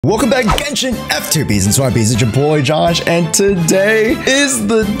Welcome back, Genshin F2Bs and SWATBs. It's your boy Josh, and today is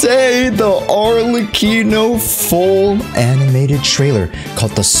the day the Arlecchino full animated trailer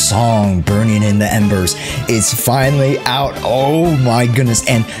called The Song Burning in the Embers is finally out. Oh my goodness,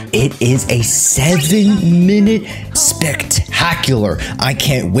 and it is a 7-minute spectacular. I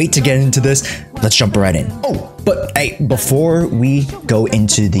can't wait to get into this. Let's jump right in. Oh, but hey, before we go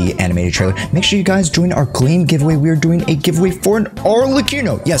into the animated trailer, make sure you guys join our Gleam giveaway. We are doing a giveaway for an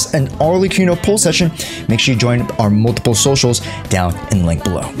Arlecchino. Yes, an Arlecchino Pull Session. Make sure you join our multiple socials down in the link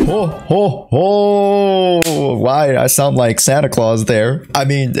below. Ho, ho, ho. Why I sound like Santa Claus there? I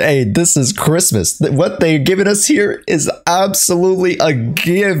mean, hey, this is Christmas. What they're giving us here is absolutely a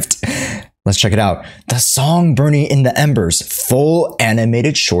gift. Let's check it out. The Song Burning in the Embers, full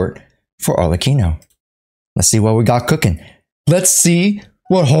animated short for Arlecchino. Let's see what we got cooking. Let's see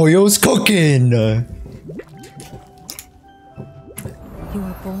what Hoyo's cooking. You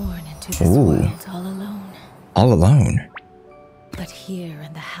were born into this world all alone. All alone? But here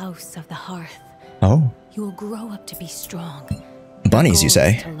in the house of the hearth, you will grow up to be strong. Bunnies, you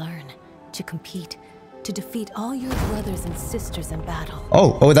say? To learn, to compete, to defeat all your brothers and sisters in battle.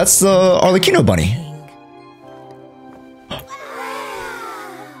 Oh, that's the Arlecchino bunny.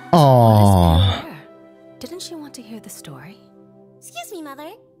 Aww. Didn't she want to hear the story? Excuse me, Mother.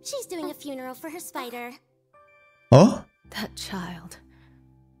 She's doing a funeral for her spider. Oh? That child.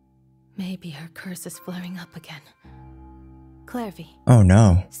 Maybe her curse is flaring up again. CRAAAZY. Oh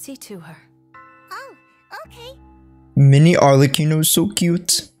no. See to her. Oh, okay. Mini Arlecchino is so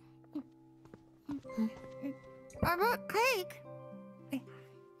cute. I want cake.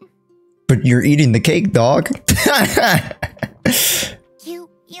 But you're eating the cake, dog.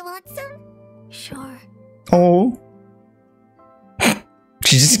 You want some? Sure. Oh.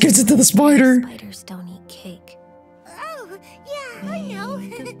 She just gives it to the spider. Spiders don't eat cake. Oh, yeah, I know.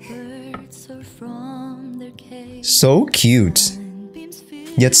 So cute.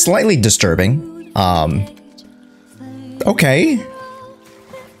 Yet slightly disturbing. Okay.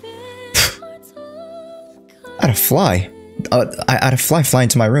 I had a fly. I had a fly fly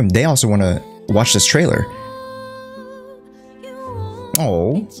into my room. They also want to watch this trailer.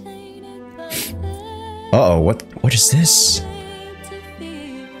 Oh. Uh-oh, what is this?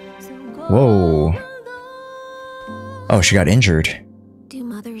 Whoa. Oh, she got injured. Do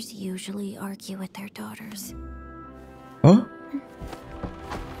mothers usually argue with their daughters? Oh?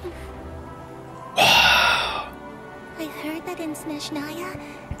 Wow. I heard that in Jshoea,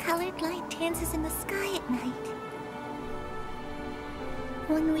 colored light dances in the sky at night.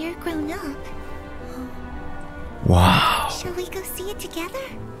 When we're grown up. Wow. Shall we go see it together?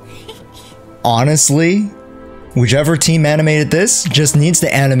 Honestly, whichever team animated this just needs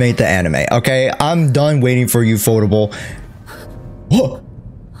to animate the anime, okay? I'm done waiting for you, Foldable. Whoa.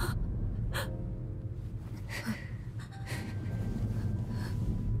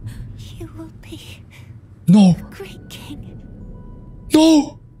 You will be No. a great king.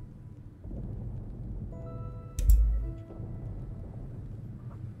 No.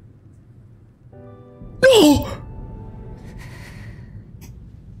 No.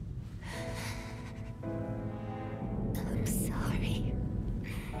 I'm sorry.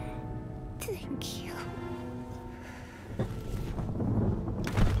 Thank you.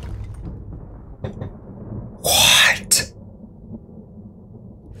 What?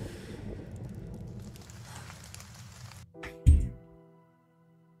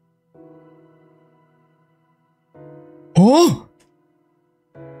 Oh?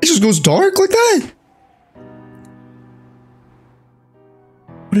 It just goes dark like that?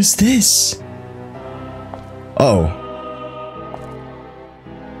 What is this? Oh.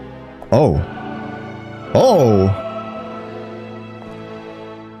 Oh. Oh.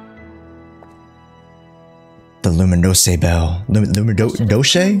 The Luminose bell.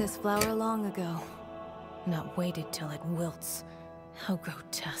 Luminose? This flower long ago. Not waited till it wilts. How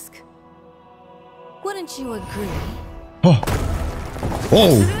grotesque. Wouldn't you agree? Oh.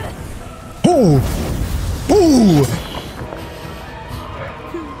 Oh. Oh. Oh.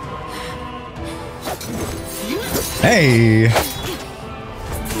 Hey!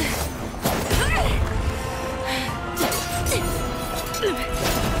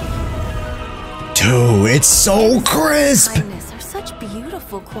 Dude, it's so crisp! Kindness are such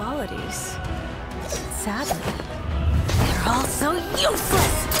beautiful qualities. Sadly, they're all so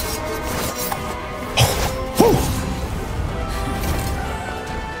useless!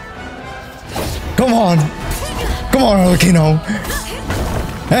 Come on! Come on, Arlecchino!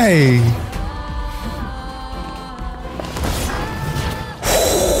 Hey!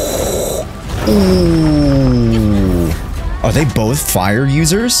 Ooh. A Are they both fire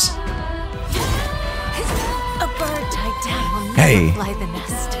users? A bird tied down will never Hey. fly the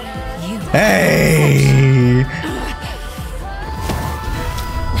nest. You. Hey!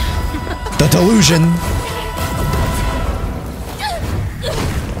 The delusion.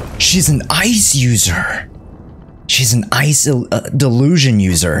 She's an ice user. She's an ice delusion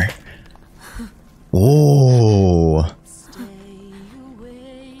user. Oh.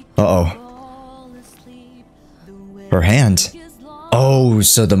 Uh-oh. Her hand. Oh,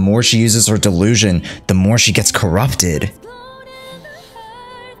 so the more she uses her delusion, the more she gets corrupted.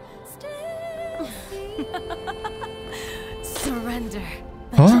 Surrender.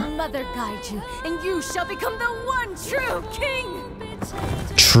 Let Huh? your mother guide you, and you shall become the one true king.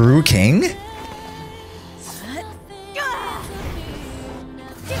 True king?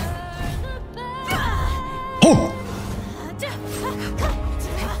 Oh!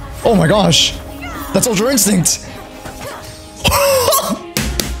 Oh my gosh! That's Ultra Instinct! Oh!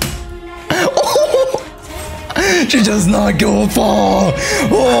 She does not go far!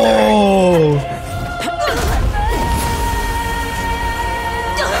 Oh!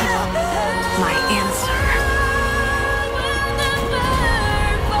 My answer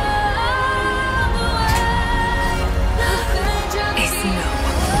is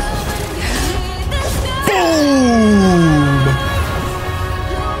no. Boom!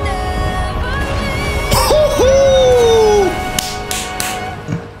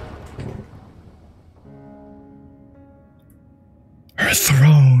 Her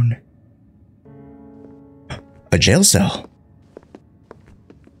throne. A jail cell.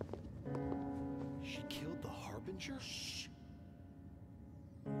 She killed the Harbinger?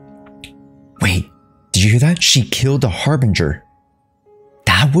 Wait, did you hear that? She killed a Harbinger.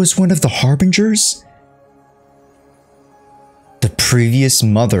 That was one of the Harbingers? The previous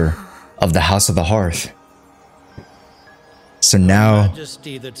mother of the House of the Hearth. So now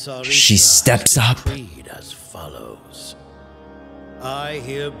she steps up. As follows. I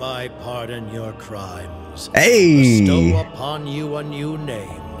hereby pardon your crimes. Hey! Bestow upon you a new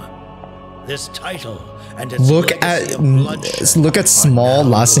name. This title and its Look legacy at of bloodshed small are now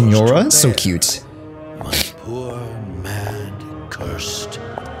La yours to Senora, so bear. cute. My poor, mad, cursed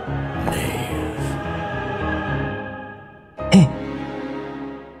knave.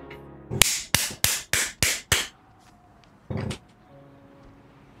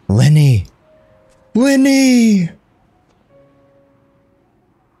 Lenny! Lenny!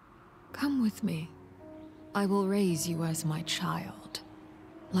 Come with me. I will raise you as my child,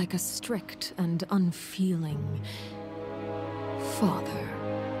 like a strict and unfeeling father.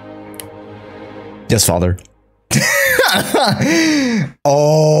 Yes, father.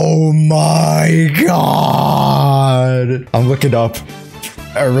 Oh my god! I'm looking up.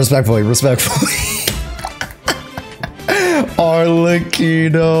 Respectfully.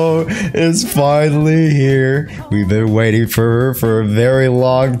 Arlecchino is finally here. We've been waiting for her for a very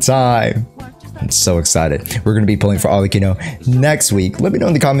long time. I'm so excited. We're going to be pulling for Arlecchino next week. Let me know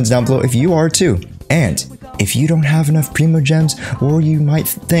in the comments down below if you are too. And if you don't have enough Primo Gems, or you might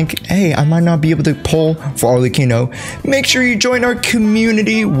think, hey, I might not be able to pull for Arlecchino, make sure you join our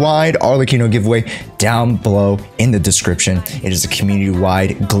community-wide Arlecchino giveaway down below in the description. It is a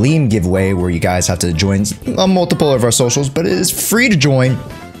community-wide Gleam giveaway where you guys have to join multiple of our socials, but it is free to join.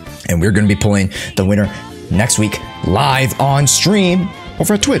 And we're going to be pulling the winner next week live on stream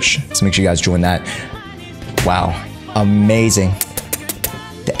over at Twitch. So make sure you guys join that. Wow, amazing.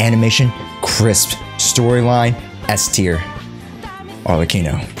 The animation, crisp, storyline, S tier.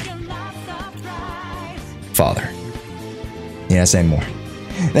 Arlecchino. Father. Yeah, say more.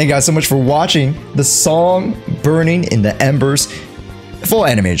 Thank you guys so much for watching the song Burning in the Embers full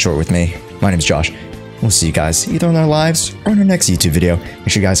animated short with me. My name is Josh. We'll see you guys either on our lives or in our next YouTube video. Make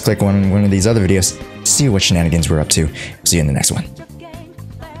sure you guys click on one of these other videos to see what shenanigans we're up to. See you in the next one.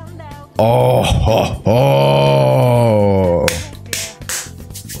 Oh, oh, oh.